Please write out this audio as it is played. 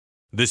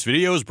This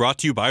video is brought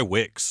to you by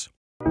Wix.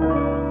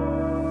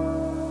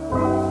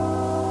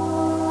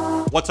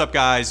 What's up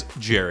guys,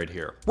 Jared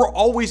here. We're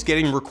always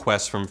getting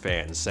requests from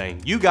fans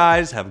saying, you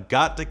guys have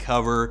got to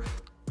cover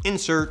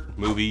insert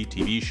movie,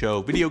 TV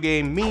show, video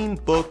game, meme,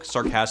 book,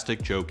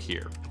 sarcastic joke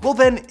here. We'll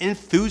then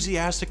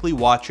enthusiastically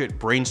watch it,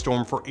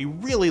 brainstorm for a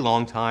really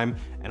long time,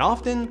 and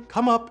often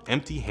come up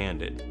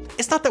empty-handed.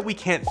 It's not that we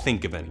can't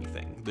think of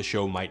anything. The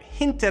show might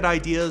hint at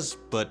ideas,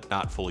 but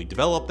not fully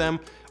develop them,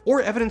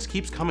 or evidence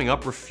keeps coming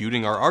up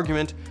refuting our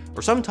argument,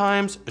 or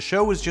sometimes a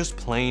show is just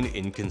plain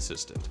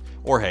inconsistent.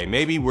 Or hey,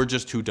 maybe we're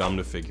just too dumb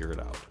to figure it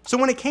out. So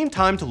when it came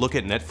time to look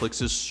at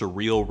Netflix's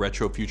surreal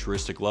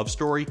retro-futuristic love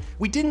story,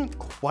 we didn't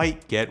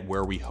quite get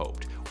where we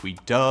hoped. We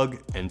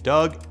dug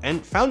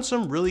and found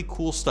some really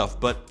cool stuff,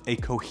 but a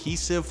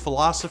cohesive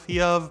philosophy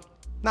of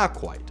not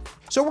quite.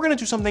 So we're gonna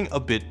do something a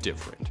bit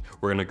different.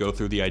 We're gonna go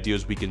through the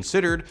ideas we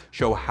considered,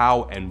 show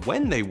how and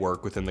when they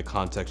work within the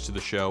context of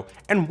the show,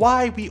 and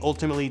why we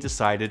ultimately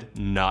decided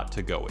not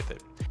to go with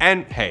it.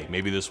 And hey,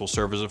 maybe this will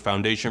serve as a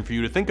foundation for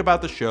you to think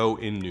about the show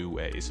in new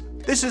ways.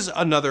 This is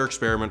another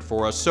experiment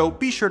for us, so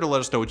be sure to let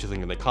us know what you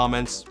think in the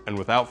comments. And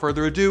without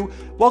further ado,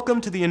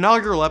 welcome to the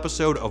inaugural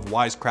episode of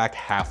Wisecrack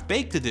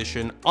Half-Baked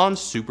Edition on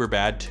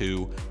Superbad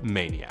 2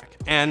 Maniac.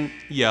 And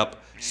yep,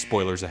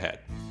 spoilers ahead.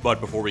 But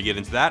before we get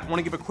into that, I want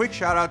to give a quick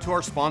shout out to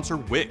our sponsor,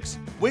 Wix.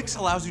 Wix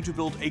allows you to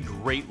build a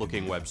great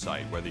looking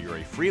website, whether you're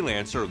a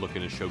freelancer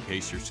looking to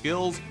showcase your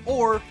skills,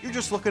 or you're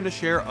just looking to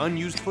share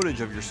unused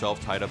footage of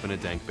yourself tied up in a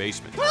dank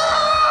basement.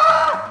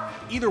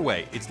 Either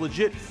way, it's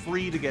legit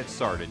free to get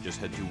started. Just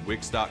head to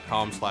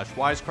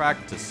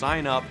wix.com/wisecrack to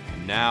sign up.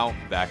 And now,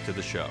 back to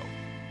the show.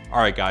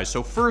 Alright guys,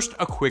 so first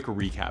a quick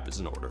recap is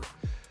in order.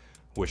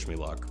 Wish me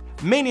luck.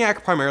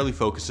 Maniac primarily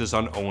focuses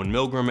on Owen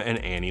Milgram and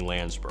Annie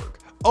Landsberg.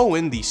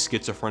 Owen, the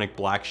schizophrenic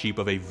black sheep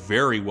of a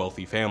very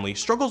wealthy family,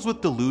 struggles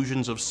with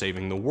delusions of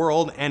saving the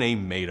world and a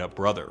made-up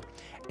brother.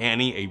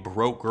 Annie, a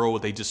broke girl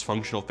with a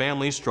dysfunctional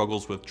family,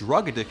 struggles with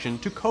drug addiction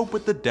to cope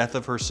with the death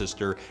of her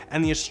sister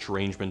and the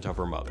estrangement of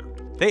her mother.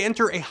 They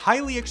enter a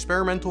highly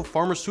experimental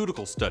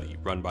pharmaceutical study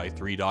run by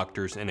 3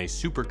 doctors and a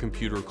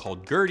supercomputer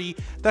called Gertie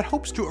that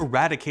hopes to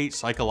eradicate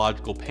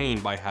psychological pain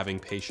by having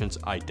patients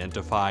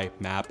identify,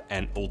 map,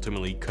 and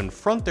ultimately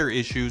confront their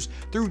issues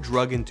through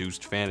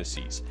drug-induced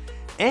fantasies.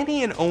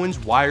 Annie and Owen's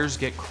wires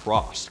get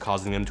crossed,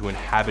 causing them to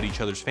inhabit each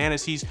other's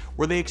fantasies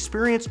where they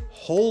experience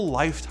whole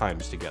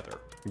lifetimes together.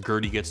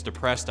 Gertie gets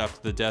depressed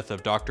after the death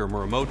of Dr.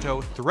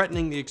 Muramoto,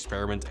 threatening the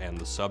experiment and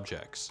the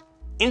subjects.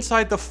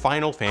 Inside the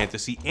final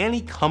fantasy,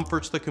 Annie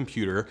comforts the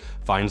computer,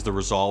 finds the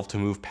resolve to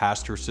move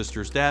past her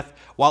sister's death,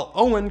 while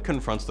Owen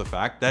confronts the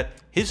fact that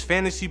his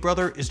fantasy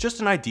brother is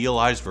just an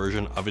idealized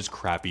version of his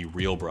crappy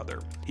real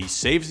brother. He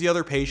saves the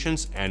other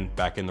patients and,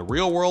 back in the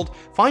real world,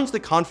 finds the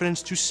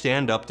confidence to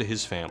stand up to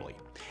his family.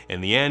 In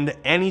the end,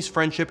 Annie's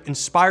friendship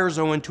inspires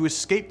Owen to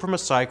escape from a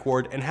psych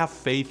ward and have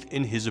faith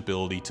in his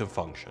ability to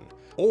function.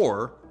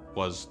 Or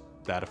was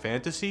that a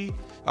fantasy?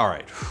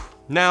 Alright,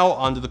 now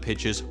onto the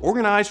pitches,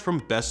 organized from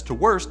best to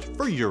worst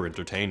for your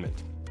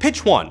entertainment.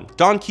 Pitch 1,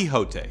 Don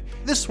Quixote.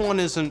 This one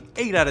is an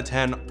 8 out of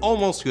 10,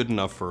 almost good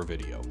enough for a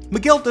video.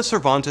 Miguel de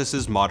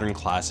Cervantes' modern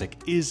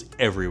classic is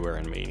everywhere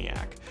in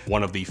Maniac.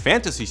 One of the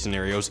fantasy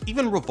scenarios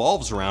even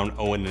revolves around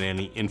Owen and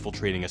Annie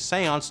infiltrating a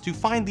seance to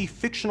find the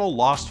fictional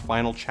lost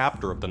final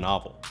chapter of the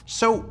novel.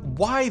 So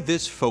why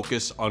this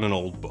focus on an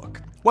old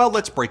book? Well,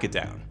 let's break it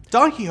down.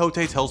 Don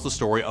Quixote tells the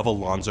story of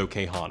Alonso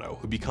Quijano,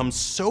 who becomes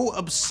so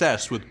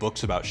obsessed with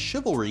books about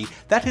chivalry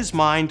that his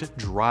mind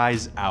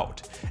dries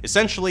out.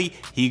 Essentially,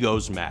 he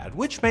goes mad,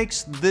 which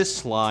makes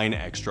this line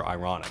extra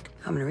ironic.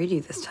 I'm gonna read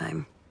you this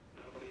time.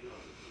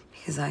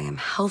 Because I am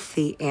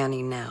healthy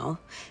Annie now,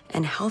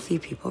 and healthy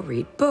people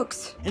read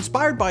books.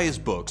 Inspired by his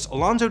books,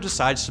 Alonso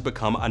decides to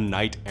become a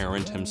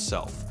knight-errant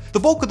himself. The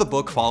bulk of the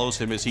book follows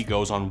him as he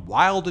goes on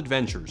wild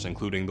adventures,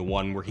 including the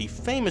one where he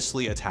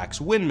famously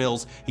attacks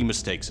windmills he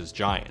mistakes as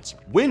giants.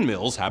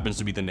 Windmills happens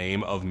to be the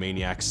name of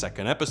Maniac's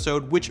second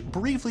episode, which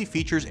briefly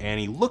features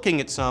Annie looking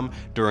at some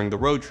during the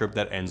road trip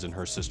that ends in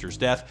her sister's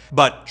death,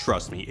 but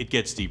trust me, it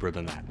gets deeper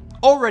than that.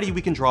 Already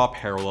we can draw a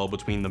parallel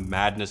between the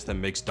madness that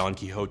makes Don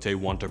Quixote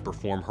want to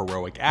perform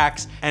heroic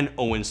acts and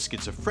Owen's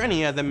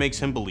schizophrenia that makes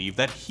him believe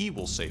that he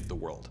will save the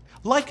world.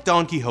 Like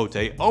Don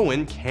Quixote,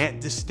 Owen can't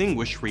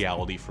distinguish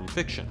reality from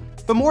fiction.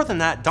 But more than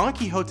that, Don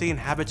Quixote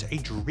inhabits a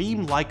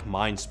dreamlike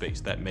mind space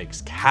that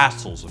makes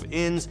castles of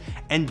inns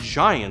and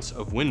giants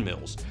of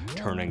windmills,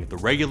 turning the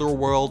regular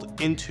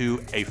world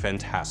into a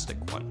fantastic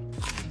one.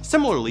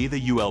 Similarly, the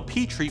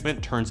ULP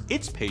treatment turns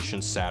its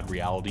patients' sad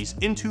realities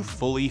into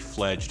fully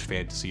fledged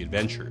fantasy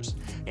adventures.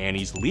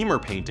 Annie's lemur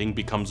painting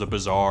becomes a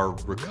bizarre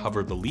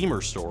recover the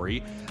lemur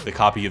story, the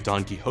copy of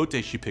Don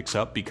Quixote she picks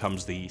up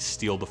becomes the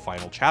steal the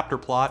final chapter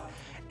plot,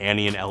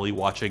 Annie and Ellie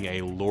watching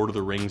a Lord of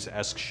the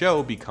Rings-esque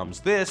show becomes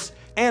this,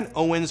 and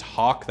Owen's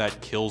hawk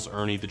that kills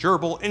Ernie the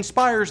gerbil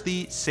inspires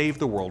the Save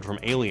the World from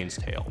Aliens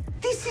tale.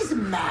 This is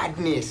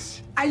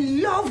madness. I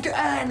loved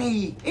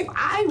Ernie. If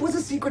I was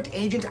a secret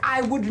agent,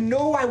 I would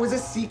know I was a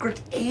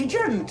secret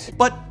agent.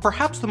 But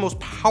perhaps the most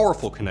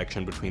powerful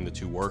connection between the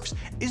two works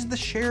is the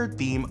shared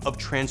theme of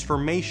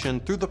transformation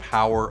through the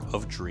power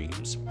of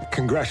dreams.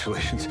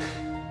 Congratulations.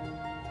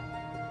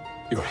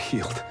 You're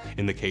healed.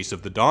 In the case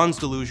of the Dawn's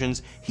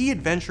delusions, he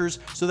adventures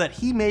so that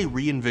he may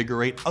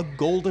reinvigorate a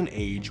golden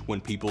age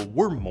when people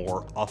were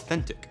more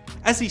authentic.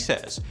 As he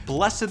says,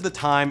 "Blessed the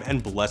time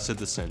and blessed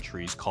the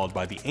centuries called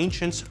by the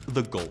ancients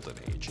the Golden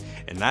Age.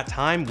 In that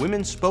time,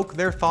 women spoke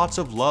their thoughts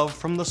of love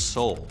from the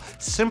soul,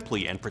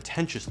 simply and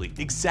pretentiously,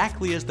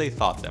 exactly as they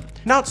thought them,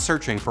 not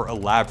searching for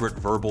elaborate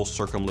verbal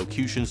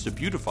circumlocutions to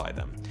beautify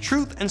them.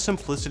 Truth and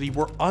simplicity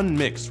were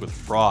unmixed with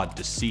fraud,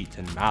 deceit,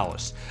 and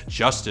malice.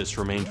 Justice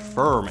remained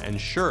firm and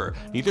sure,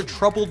 neither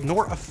troubled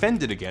nor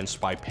offended against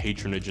by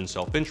patronage and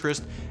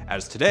self-interest,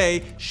 as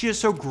today she is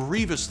so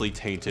grievously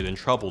tainted and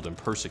troubled and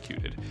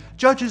persecuted.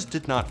 Judges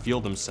did not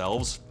feel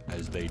themselves,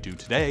 as they do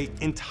today,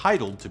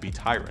 entitled to be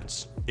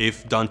tyrants."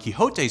 If Don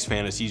Quixote's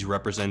fantasies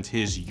represent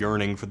his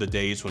yearning for the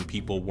days when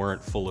people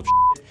weren't full of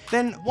shit,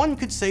 then one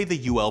could say the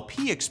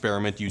ULP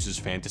experiment uses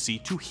fantasy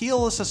to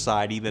heal a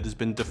society that has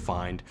been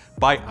defined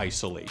by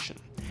isolation.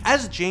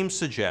 As James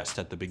suggests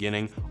at the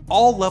beginning,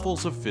 all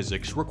levels of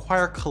physics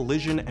require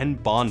collision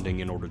and bonding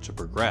in order to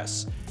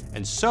progress,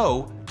 and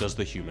so does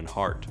the human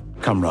heart.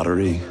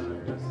 Camaraderie,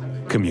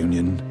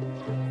 communion,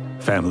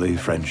 family,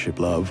 friendship,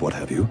 love, what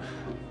have you.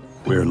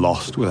 We're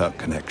lost without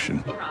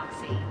connection.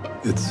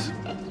 It's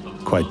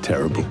quite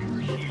terrible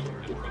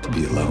to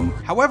be alone.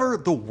 However,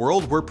 the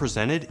world we're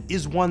presented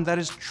is one that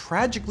is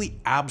tragically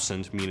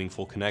absent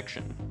meaningful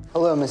connection.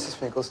 Hello, Mrs.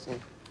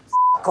 Finkelstein.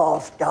 F***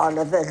 off,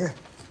 Donovan.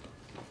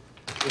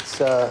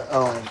 It's,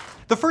 Owen.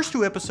 The first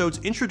two episodes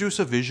introduce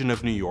a vision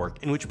of New York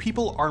in which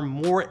people are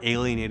more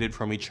alienated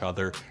from each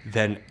other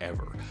than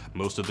ever.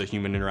 Most of the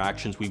human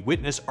interactions we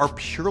witness are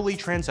purely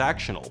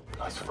transactional.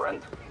 Nice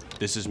friend.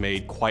 This is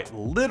made quite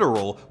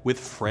literal with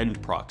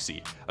Friend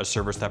Proxy, a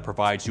service that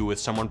provides you with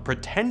someone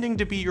pretending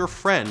to be your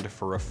friend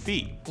for a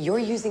fee. You're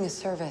using a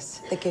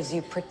service that gives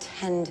you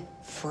pretend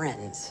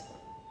friends.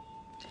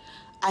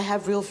 I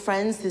have real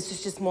friends, this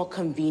is just more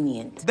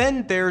convenient.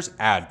 Then there's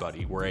Ad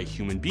Buddy, where a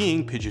human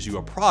being pitches you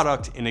a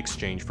product in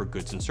exchange for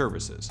goods and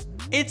services.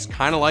 It's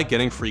kind of like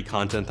getting free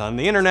content on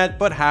the internet,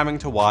 but having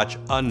to watch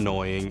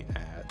annoying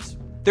ads.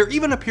 There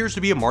even appears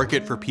to be a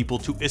market for people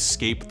to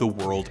escape the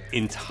world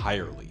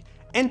entirely.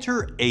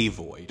 Enter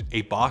Avoid,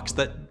 a box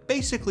that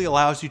basically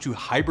allows you to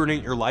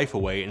hibernate your life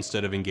away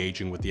instead of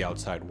engaging with the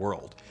outside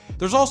world.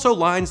 There's also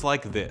lines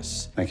like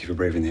this. "Thank you for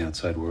braving the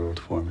outside world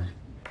for me."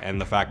 And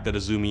the fact that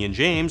Azumi and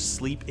James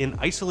sleep in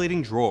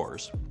isolating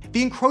drawers.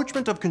 The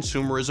encroachment of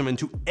consumerism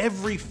into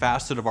every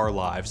facet of our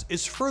lives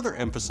is further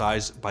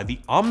emphasized by the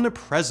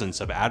omnipresence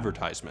of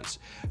advertisements,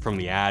 from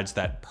the ads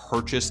that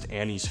purchased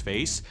Annie's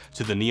face,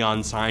 to the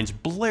neon signs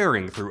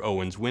blaring through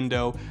Owen's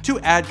window, to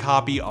ad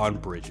copy on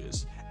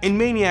bridges. In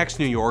Maniac's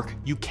New York,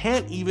 you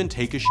can't even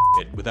take a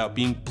shit without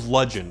being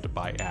bludgeoned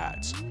by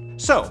ads.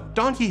 So,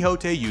 Don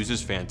Quixote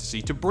uses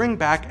fantasy to bring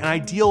back an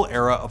ideal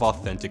era of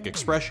authentic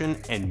expression,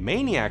 and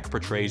Maniac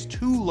portrays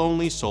two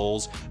lonely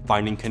souls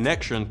finding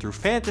connection through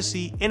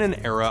fantasy in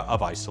an era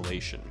of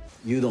isolation.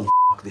 You don't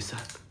f this up.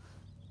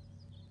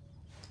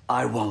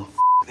 I won't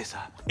f this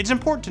up. It's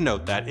important to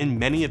note that in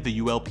many of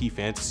the ULP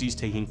fantasies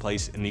taking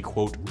place in the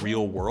quote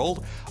real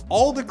world,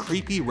 all the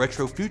creepy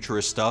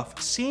retro-futurist stuff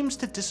seems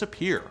to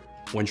disappear.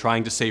 When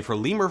trying to save her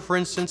lemur, for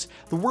instance,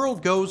 the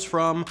world goes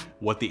from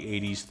what the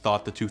 80s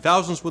thought the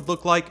 2000s would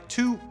look like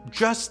to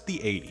just the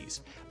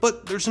 80s.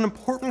 But there's an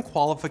important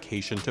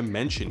qualification to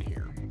mention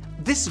here.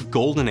 This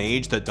golden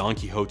age that Don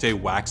Quixote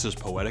waxes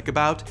poetic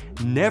about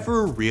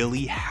never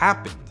really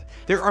happened.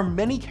 There are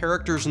many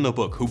characters in the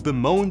book who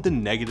bemoan the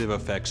negative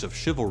effects of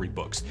chivalry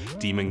books,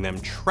 deeming them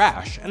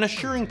trash and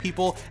assuring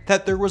people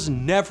that there was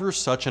never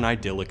such an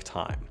idyllic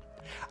time.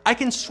 I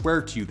can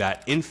swear to you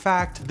that, in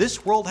fact,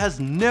 this world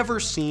has never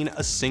seen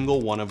a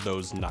single one of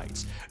those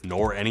knights,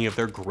 nor any of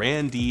their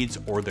grand deeds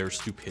or their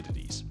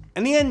stupidities.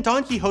 In the end,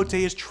 Don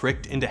Quixote is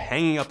tricked into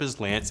hanging up his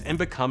lance and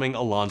becoming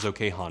Alonso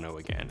Quijano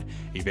again.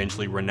 He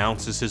eventually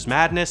renounces his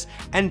madness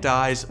and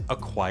dies a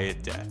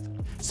quiet death.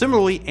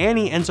 Similarly,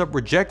 Annie ends up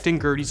rejecting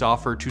Gertie's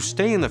offer to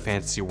stay in the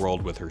fantasy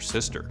world with her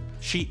sister.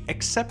 She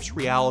accepts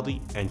reality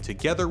and,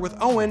 together with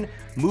Owen,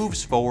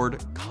 moves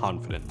forward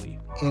confidently.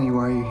 Annie,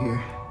 why are you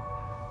here?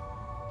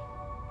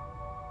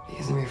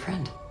 Because I'm your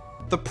friend.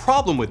 The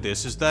problem with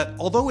this is that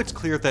although it's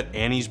clear that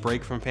Annie's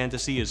break from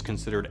fantasy is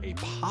considered a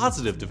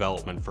positive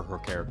development for her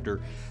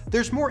character,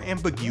 there's more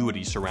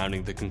ambiguity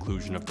surrounding the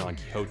conclusion of Don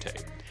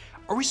Quixote.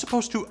 Are we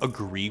supposed to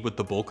agree with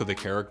the bulk of the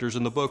characters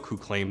in the book who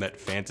claim that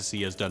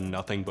fantasy has done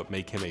nothing but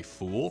make him a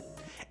fool?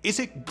 Is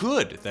it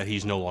good that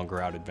he's no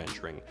longer out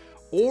adventuring?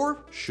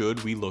 Or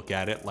should we look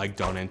at it like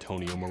Don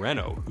Antonio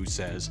Moreno, who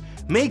says,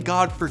 "May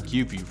God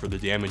forgive you for the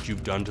damage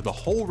you've done to the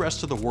whole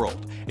rest of the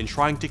world in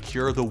trying to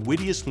cure the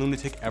wittiest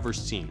lunatic ever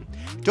seen.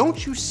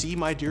 Don't you see,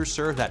 my dear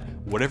sir, that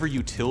whatever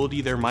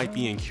utility there might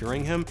be in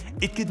curing him,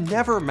 it could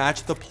never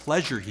match the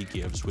pleasure he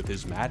gives with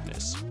his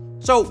madness."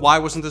 So why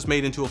wasn't this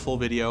made into a full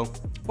video?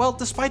 Well,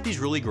 despite these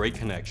really great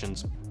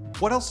connections,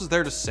 what else is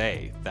there to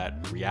say?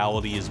 That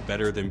reality is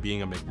better than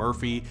being a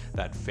McMurphy,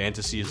 that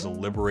fantasy is a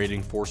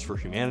liberating force for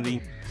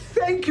humanity?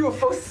 Thank you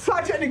for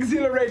such an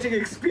exhilarating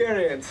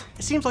experience.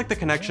 It seems like the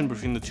connection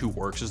between the two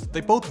works is that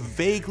they both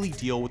vaguely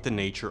deal with the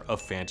nature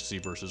of fantasy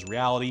versus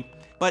reality,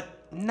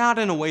 but not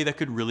in a way that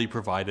could really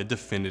provide a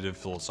definitive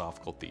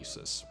philosophical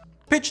thesis.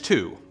 Pitch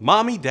 2,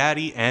 Mommy,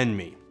 Daddy, and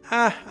Me.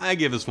 I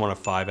give this one a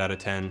 5 out of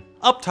 10.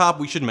 Up top,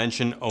 we should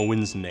mention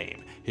Owen's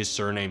name. His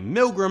surname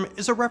Milgram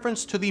is a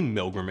reference to the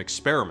Milgram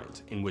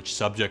experiment, in which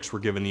subjects were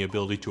given the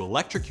ability to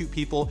electrocute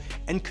people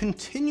and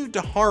continued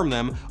to harm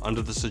them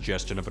under the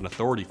suggestion of an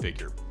authority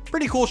figure.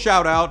 Pretty cool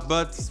shout out,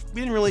 but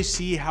we didn't really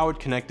see how it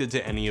connected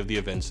to any of the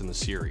events in the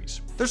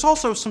series. There's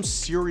also some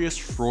serious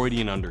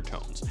Freudian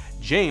undertones.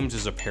 James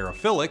is a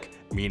paraphilic,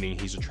 meaning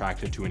he's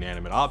attracted to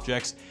inanimate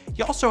objects.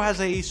 He also has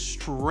a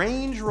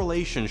strange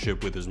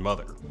relationship with his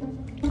mother.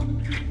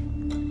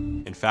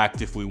 In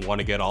fact, if we want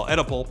to get all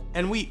Oedipal,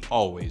 and we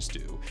always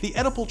do, the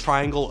Oedipal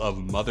triangle of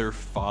mother,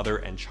 father,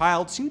 and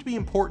child seem to be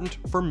important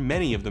for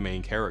many of the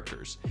main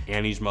characters.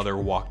 Annie's mother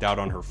walked out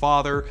on her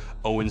father,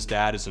 Owen's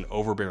dad is an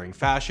overbearing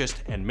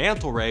fascist, and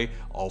Mantle-Ray,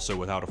 also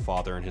without a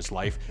father in his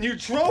life, "You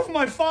drove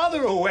my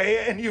father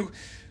away and you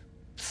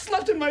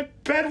slept in my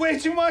bed way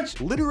too much,"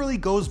 literally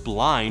goes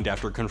blind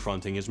after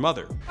confronting his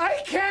mother.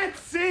 "I can't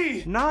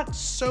see." Not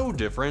so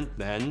different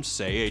than,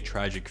 say, a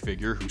tragic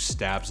figure who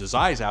stabs his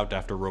eyes out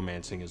after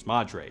romancing his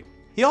madre.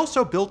 He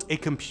also built a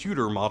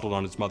computer modeled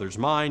on his mother's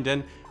mind,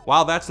 and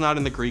while that's not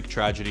in the Greek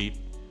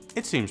tragedy,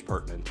 it seems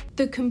pertinent.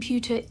 The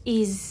computer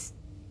is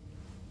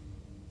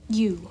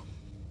you.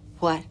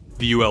 What?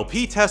 The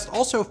ULP test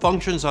also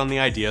functions on the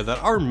idea that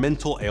our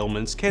mental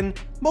ailments can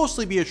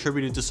mostly be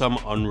attributed to some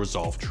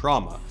unresolved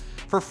trauma.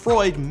 For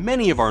Freud,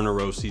 many of our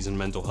neuroses and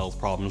mental health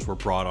problems were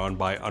brought on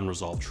by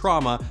unresolved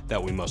trauma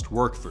that we must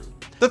work through.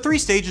 The 3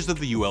 stages of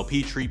the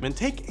ULP treatment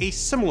take a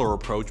similar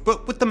approach,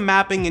 but with the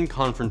mapping and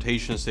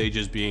confrontation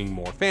stages being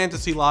more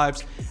fantasy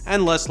lives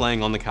and less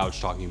laying on the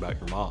couch talking about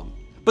your mom.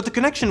 But the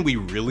connection we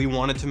really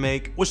wanted to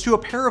make was to a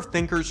pair of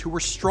thinkers who were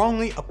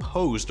strongly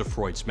opposed to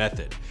Freud's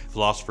method,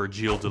 philosopher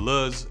Gilles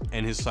Deleuze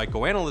and his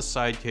psychoanalyst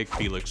sidekick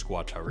Félix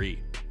Guattari.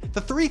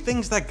 The 3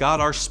 things that got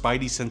our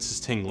spidey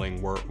senses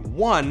tingling were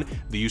 1.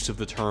 The use of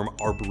the term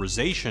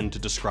arborization to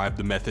describe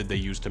the method they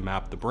used to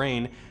map the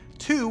brain,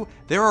 2.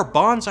 There are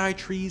bonsai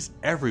trees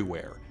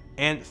everywhere,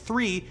 and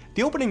 3.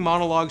 The opening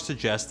monologue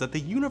suggests that the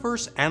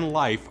universe and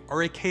life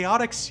are a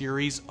chaotic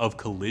series of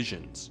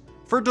collisions.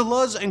 For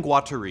Deleuze and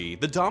Guattari,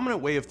 the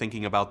dominant way of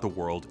thinking about the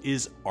world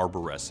is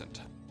arborescent,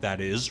 that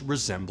is,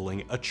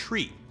 resembling a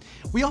tree.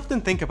 We often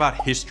think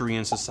about history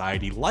and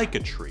society like a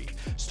tree,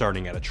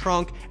 starting at a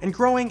trunk and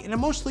growing in a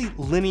mostly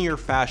linear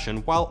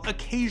fashion while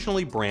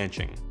occasionally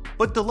branching.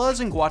 But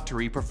Deleuze and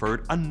Guattari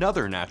preferred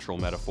another natural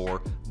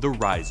metaphor, the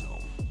rhizome.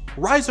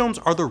 Rhizomes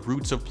are the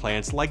roots of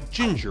plants like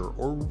ginger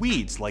or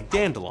weeds like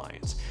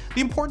dandelions.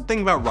 The important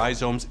thing about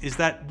rhizomes is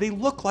that they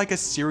look like a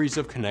series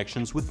of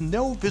connections with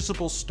no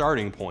visible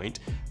starting point,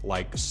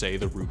 like, say,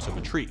 the roots of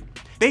a tree.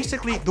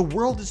 Basically, the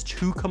world is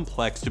too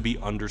complex to be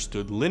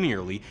understood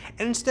linearly,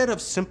 and instead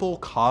of simple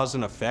cause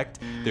and effect,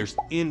 there's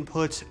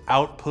inputs,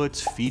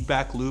 outputs,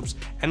 feedback loops,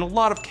 and a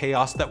lot of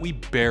chaos that we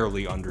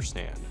barely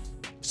understand.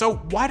 So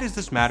why does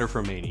this matter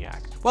for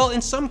MANIAC? Well,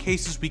 in some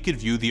cases we could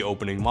view the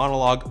opening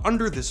monologue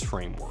under this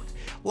framework.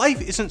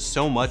 Life isn't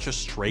so much a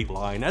straight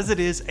line as it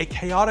is a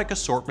chaotic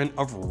assortment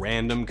of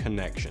random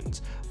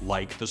connections,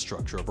 like the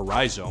structure of a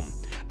rhizome.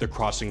 The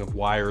crossing of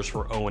wires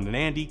for Owen and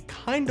Andy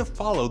kind of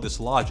follow this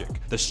logic.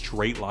 The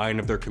straight line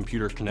of their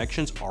computer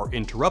connections are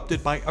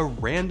interrupted by a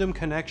random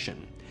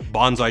connection.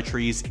 Bonsai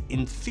trees,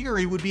 in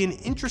theory, would be an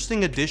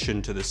interesting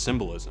addition to this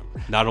symbolism.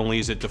 Not only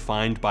is it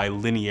defined by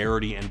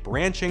linearity and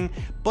branching,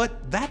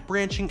 but that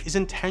branching is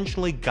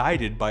intentionally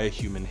guided by a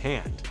human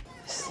hand.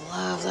 I just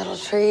love little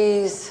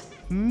trees.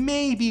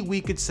 Maybe we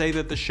could say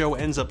that the show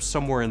ends up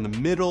somewhere in the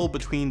middle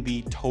between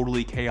the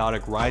totally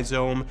chaotic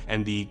rhizome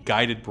and the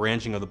guided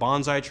branching of the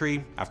bonsai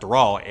tree. After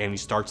all, Annie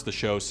starts the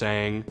show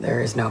saying,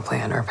 "There is no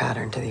plan or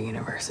pattern to the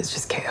universe, it's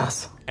just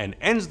chaos." And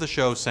ends the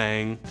show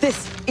saying,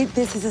 This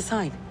is a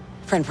sign.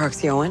 Friend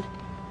Proxy Owen.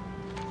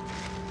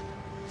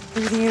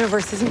 Maybe the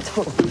universe isn't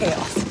total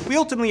chaos. We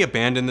ultimately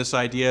abandoned this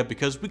idea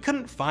because we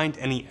couldn't find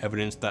any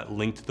evidence that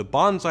linked the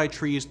bonsai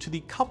trees to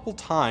the couple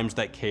times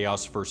that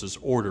chaos versus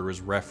order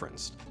is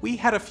referenced. We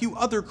had a few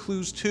other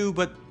clues too,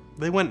 but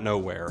they went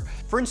nowhere.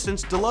 For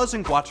instance, Deleuze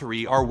and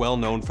Guattari are well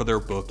known for their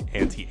book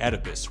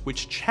Anti-Oedipus,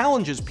 which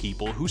challenges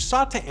people who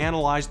sought to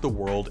analyze the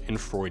world in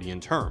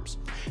Freudian terms.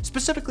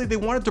 Specifically, they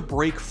wanted to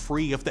break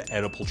free of the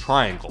Oedipal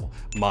triangle,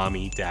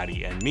 mommy,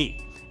 daddy, and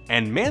me.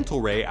 And Manta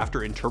Ray,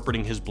 after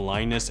interpreting his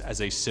blindness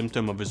as a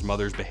symptom of his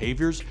mother's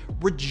behaviors,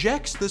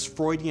 rejects this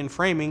Freudian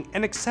framing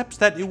and accepts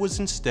that it was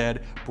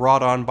instead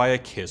brought on by a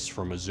kiss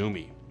from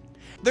Azumi.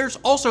 There's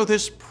also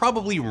this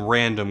probably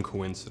random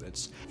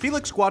coincidence.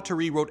 Felix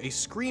Guattari wrote a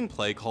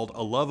screenplay called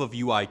A Love of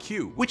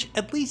UIQ, which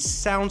at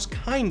least sounds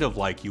kind of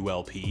like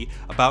ULP,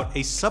 about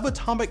a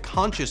subatomic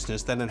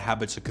consciousness that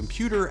inhabits a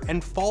computer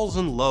and falls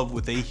in love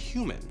with a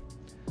human.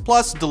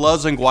 Plus,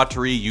 Deleuze and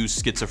Guattari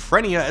used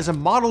schizophrenia as a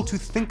model to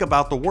think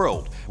about the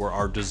world, where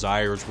our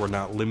desires were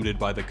not limited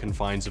by the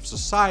confines of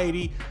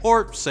society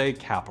or, say,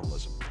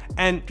 capitalism.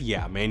 And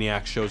yeah,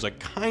 MANIAC shows a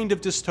kind of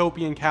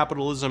dystopian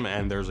capitalism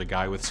and there's a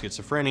guy with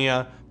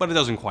schizophrenia, but it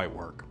doesn't quite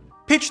work.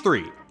 Pitch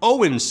 3,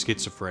 Owen's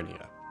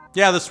schizophrenia.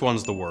 Yeah, this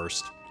one's the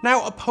worst.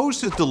 Now,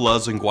 opposed to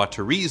Deleuze and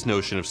Guattari's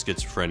notion of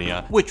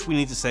schizophrenia, which we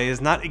need to say is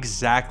not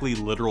exactly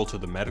literal to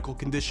the medical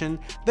condition,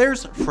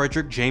 there's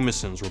Frederick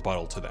Jameson's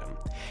rebuttal to them.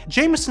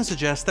 Jameson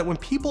suggests that when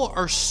people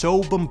are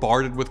so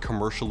bombarded with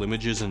commercial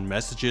images and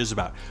messages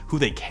about who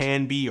they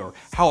can be or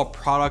how a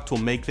product will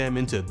make them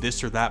into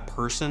this or that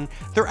person,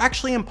 they're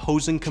actually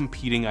imposing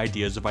competing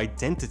ideas of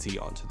identity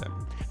onto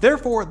them.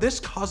 Therefore, this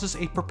causes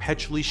a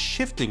perpetually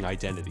shifting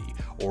identity,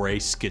 or a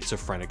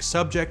schizophrenic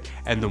subject,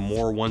 and the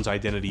more one's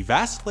identity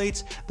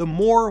vacillates, the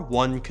more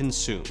one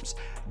consumes.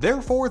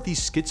 Therefore, the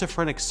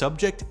schizophrenic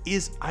subject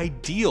is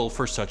ideal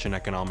for such an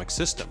economic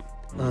system.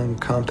 I'm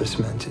compos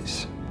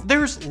mentis.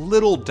 There's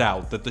little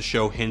doubt that the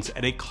show hints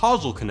at a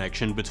causal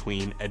connection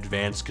between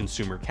advanced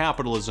consumer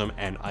capitalism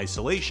and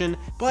isolation,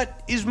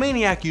 but is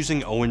MANIAC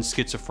using Owen's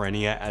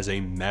schizophrenia as a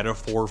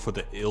metaphor for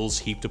the ills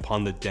heaped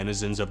upon the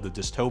denizens of the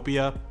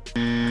dystopia?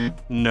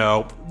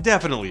 No,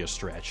 definitely a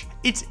stretch.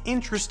 It's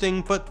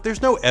interesting, but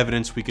there's no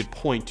evidence we could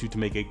point to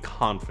make a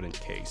confident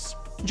case.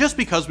 Just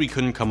because we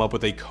couldn't come up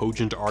with a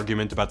cogent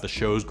argument about the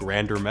show's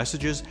grander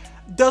messages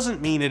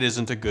doesn't mean it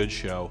isn't a good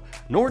show,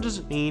 nor does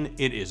it mean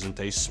it isn't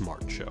a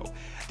smart show.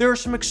 There are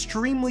some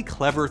extremely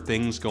clever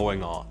things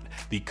going on.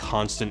 The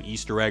constant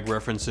Easter egg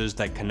references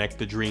that connect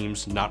the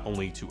dreams not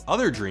only to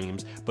other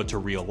dreams, but to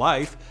real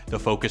life, the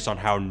focus on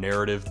how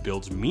narrative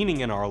builds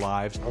meaning in our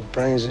lives. Our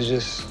brains are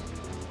just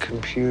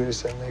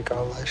computers that make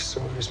our life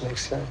stories make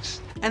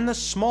sense. And the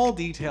small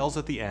details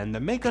at the end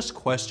that make us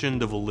question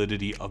the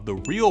validity of the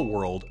real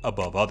world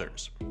above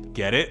others.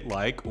 Get it?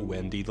 Like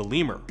Wendy the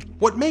Lemur.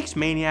 What makes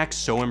MANIAC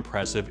so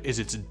impressive is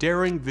its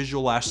daring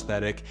visual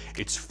aesthetic,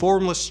 its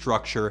formless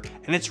structure,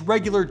 and its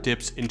regular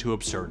dips into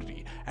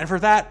absurdity. And for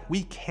that,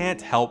 we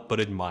can't help but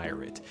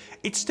admire it.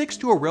 It sticks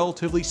to a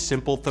relatively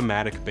simple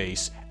thematic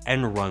base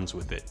and runs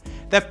with it.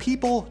 That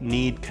people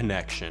need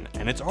connection,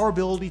 and it's our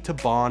ability to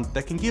bond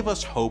that can give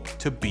us hope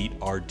to beat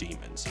our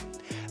demons.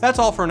 That's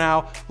all for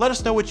now. Let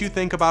us know what you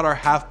think about our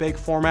half-baked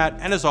format,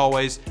 and as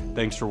always,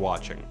 thanks for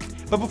watching.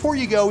 But before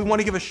you go, we want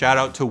to give a shout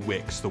out to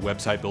Wix, the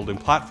website building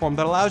platform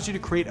that allows you to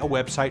create a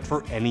website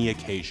for any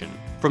occasion.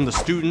 From the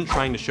student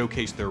trying to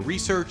showcase their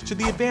research to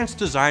the advanced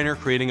designer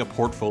creating a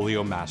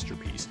portfolio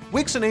masterpiece,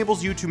 Wix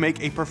enables you to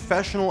make a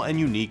professional and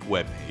unique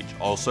webpage.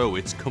 Also,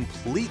 it's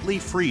completely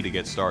free to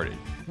get started.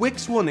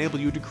 Wix will enable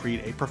you to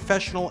create a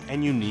professional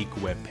and unique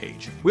web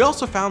page. We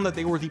also found that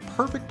they were the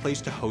perfect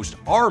place to host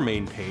our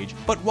main page,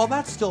 but while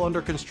that's still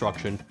under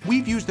construction,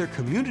 we've used their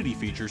community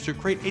features to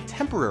create a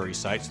temporary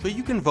site so that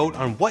you can vote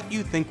on what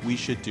you think we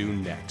should do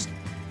next.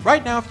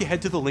 Right now, if you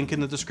head to the link in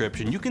the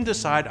description, you can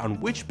decide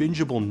on which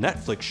bingeable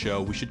Netflix show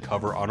we should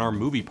cover on our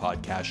movie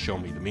podcast, Show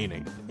Me the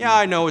Meaning. Yeah,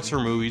 I know it's for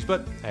movies,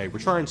 but hey, we're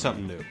trying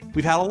something new.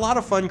 We've had a lot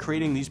of fun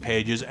creating these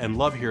pages and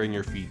love hearing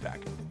your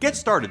feedback. Get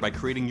started by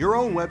creating your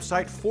own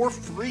website for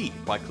free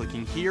by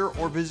clicking here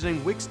or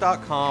visiting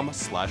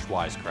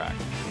wix.com/wisecrack.